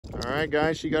right,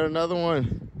 guys, she got another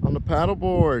one on the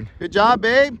paddleboard. Good job,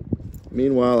 babe.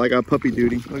 Meanwhile, I got puppy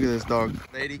duty. Look at this dog.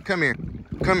 Lady, come here.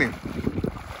 Come here.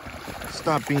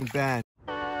 Stop being bad.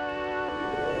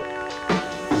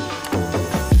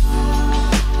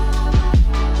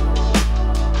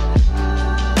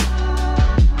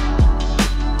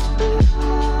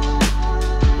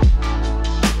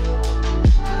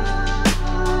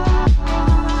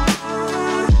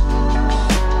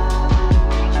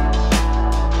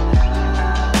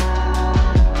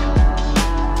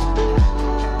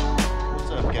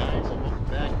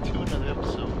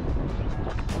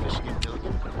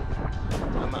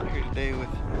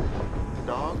 With the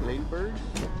dog, Ladybird,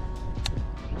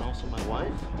 and also my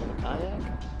wife on the kayak,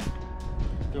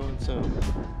 throwing some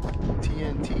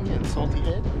TNT and salty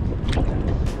head.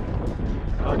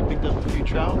 Already picked up a few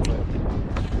trout, but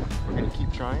we're gonna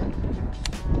keep trying.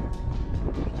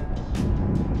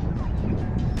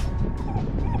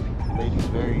 The lady's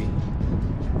very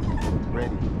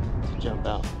ready to jump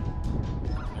out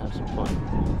and have some fun,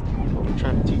 but we're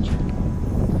trying to teach her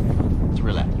to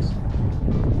relax.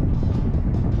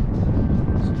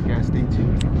 Guys, stay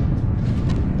tuned.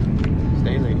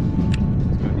 Stay lady.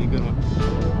 It's gonna be a good one.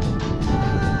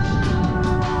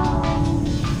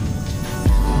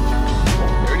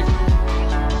 There it is.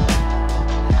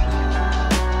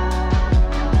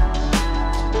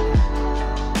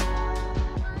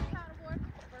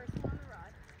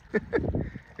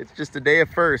 It's just a day of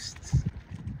firsts.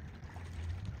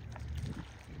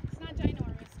 It's not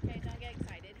ginormous, okay? Don't get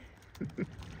excited.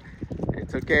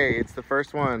 It's okay. It's the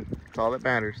first one. That's all that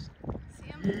matters. See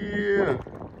him? Yeah.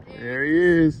 There he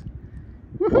is.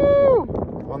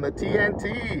 Woohoo! On the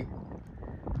TNT.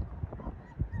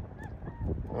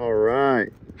 All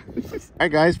right. All right,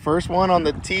 guys. First one on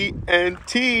the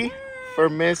TNT for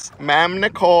Miss Ma'am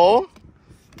Nicole,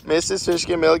 Mrs.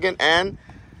 FishiganMilligan, and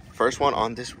first one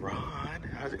on this rod.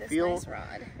 How does it feel? Nice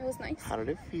rod. It was nice. How did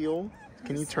it feel?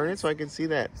 Can you turn it so I can see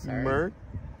that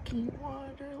Murky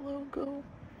Water logo?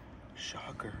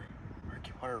 Shocker.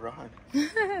 Murky Water Rod.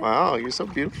 Wow, you're so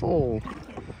beautiful.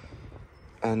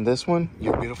 And this one,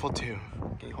 you're beautiful too.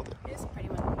 Can you hold it? It's pretty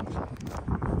much.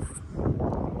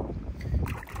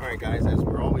 Alright guys, as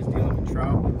we're always dealing with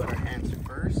trout, we wet our hands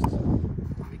first.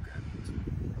 Let me grab it.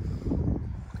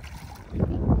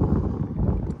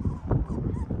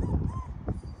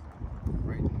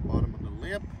 Right in the bottom of the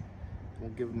lip.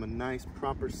 We'll give them a nice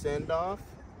proper send off.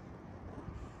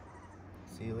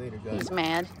 See you later, guys. He's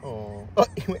mad. Oh,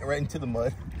 he went right into the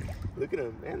mud. Look at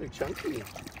him, man. They're chunky.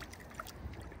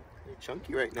 They're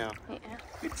chunky right now. Yeah.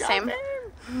 Good job, Same. man.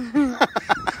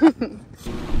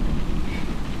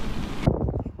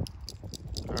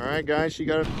 All right, guys. She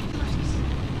got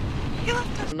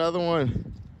another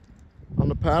one on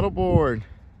the paddleboard.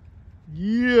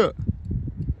 Yeah.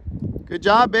 Good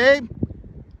job, babe.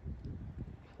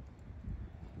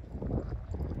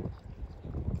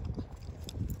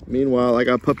 Meanwhile, I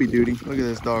got puppy duty. Look at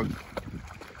this dog.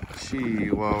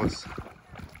 Chihuahuas.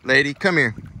 Lady, come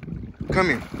here. Come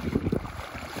here.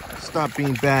 Stop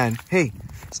being bad. Hey,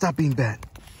 stop being bad.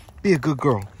 Be a good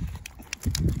girl.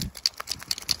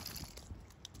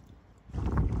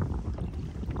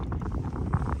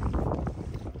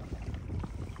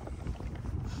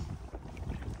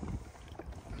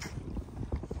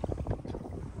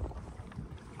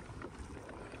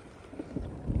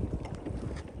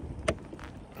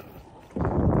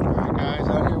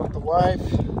 Wife,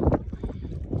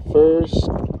 first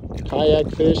kayak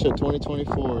fish of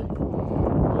 2024.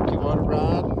 Murky Water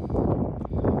Rod,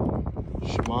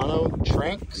 Shimano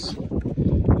Tranks,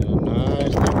 and a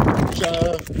nice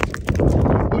little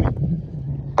booty.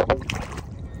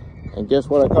 And guess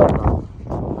what I caught now?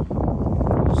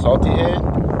 Salty head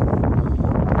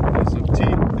and some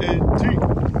TNT.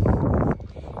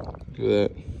 Look at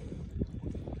that.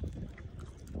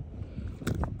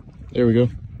 There we go.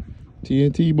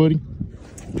 TNT, buddy.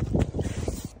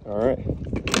 All right.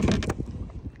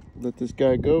 Let this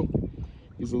guy go.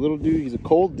 He's a little dude. He's a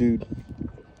cold dude.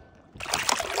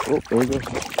 Oh, there we go.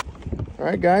 All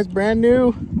right, guys. Brand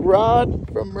new rod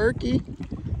from Murky.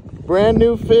 Brand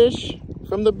new fish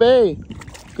from the bay.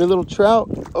 Good little trout.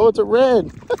 Oh, it's a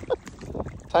red.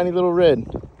 Tiny little red.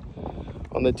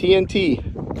 On the TNT.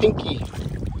 Pinky.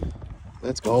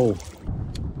 Let's go.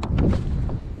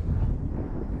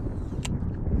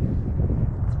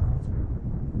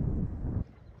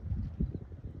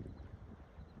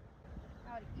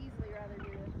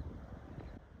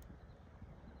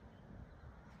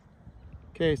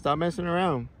 Okay, stop messing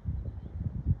around.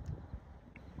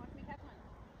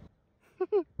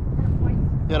 You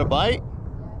got a bite?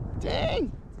 Yeah.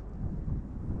 Dang.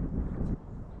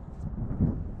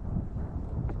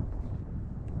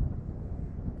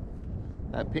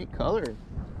 That pink color.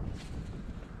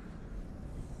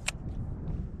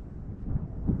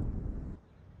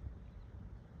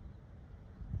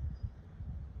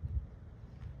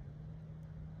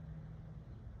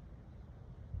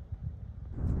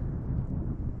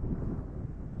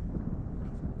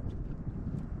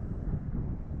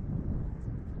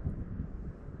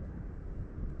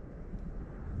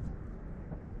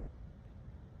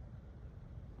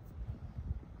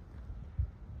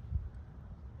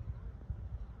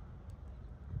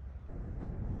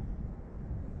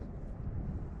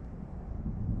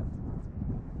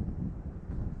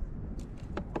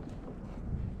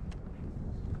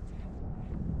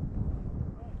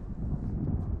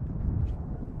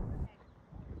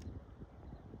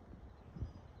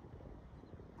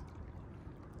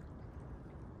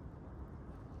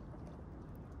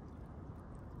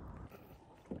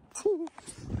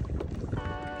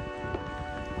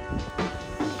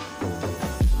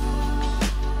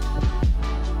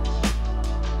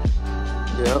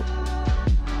 Yep.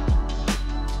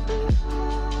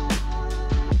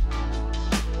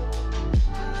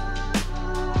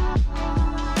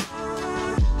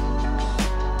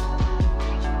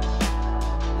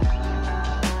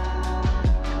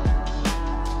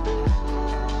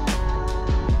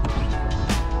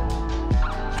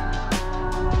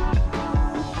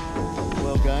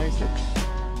 Well guys, that's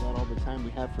about all the time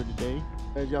we have for today.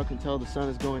 As y'all can tell, the sun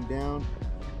is going down.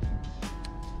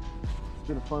 It's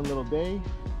been a fun little day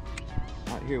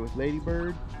out here with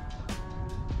Ladybird,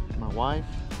 my wife,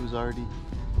 who's already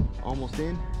almost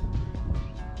in.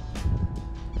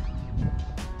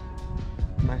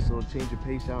 Nice little change of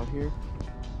pace out here.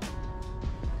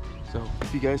 So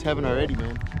if you guys haven't already,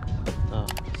 man,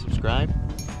 subscribe.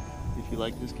 If you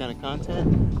like this kind of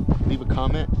content, leave a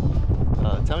comment.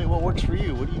 Tell me what works for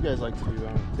you. What do you guys like to do?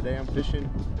 Today I'm fishing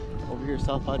over here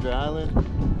South Padre Island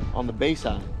on the bay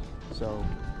side. So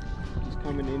just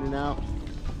coming in and out,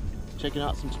 checking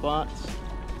out some spots.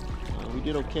 We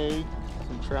did okay,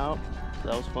 some trout, so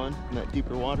that was fun in that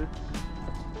deeper water.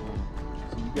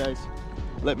 So you guys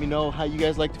let me know how you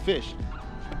guys like to fish.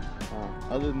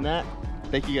 Other than that,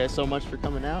 thank you guys so much for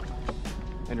coming out.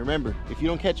 And remember, if you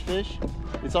don't catch fish,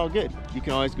 it's all good. You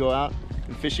can always go out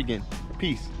and fish again.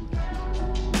 Peace.